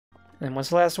And what's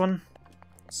the last one?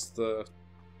 It's the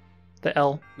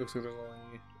L. looks like there's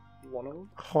only one of them.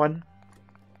 One.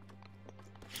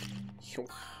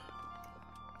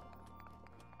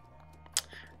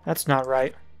 That's not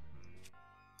right.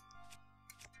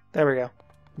 There we go.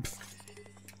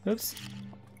 Oops.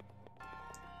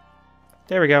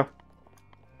 There we go.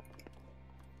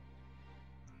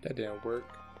 That didn't work.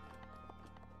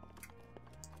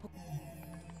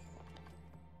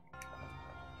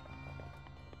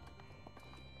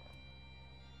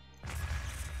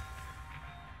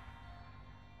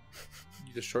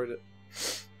 You destroyed it.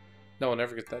 No one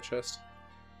ever gets that chest.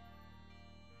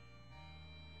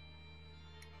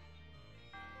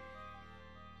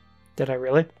 Did I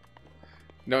really?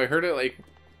 No, I heard it like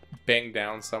bang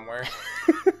down somewhere.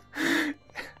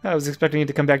 I was expecting it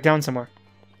to come back down somewhere.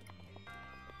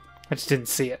 I just didn't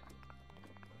see it.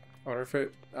 I wonder if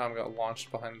it got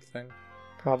launched behind the thing.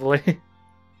 Probably.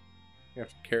 You have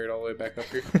to carry it all the way back up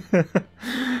here.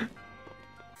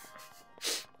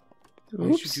 Why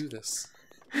did you do this?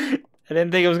 I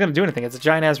didn't think it was going to do anything. It's a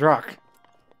giant-ass rock.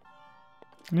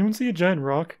 Can anyone see a giant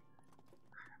rock?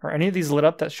 Are any of these lit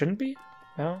up that shouldn't be?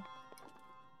 No?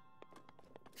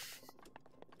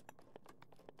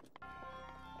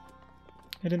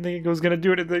 I didn't think it was going to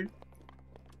do anything.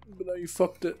 But now you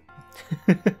fucked it.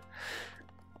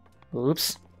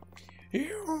 Oops.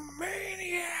 You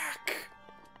maniac!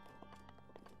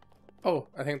 Oh,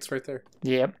 I think it's right there.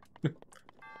 Yep.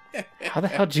 How the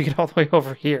hell did you get all the way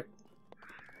over here?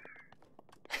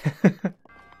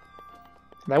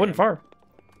 That went far.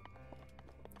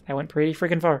 That went pretty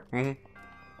freaking far. Mm-hmm.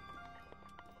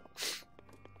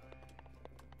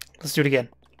 Let's do it again.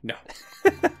 No.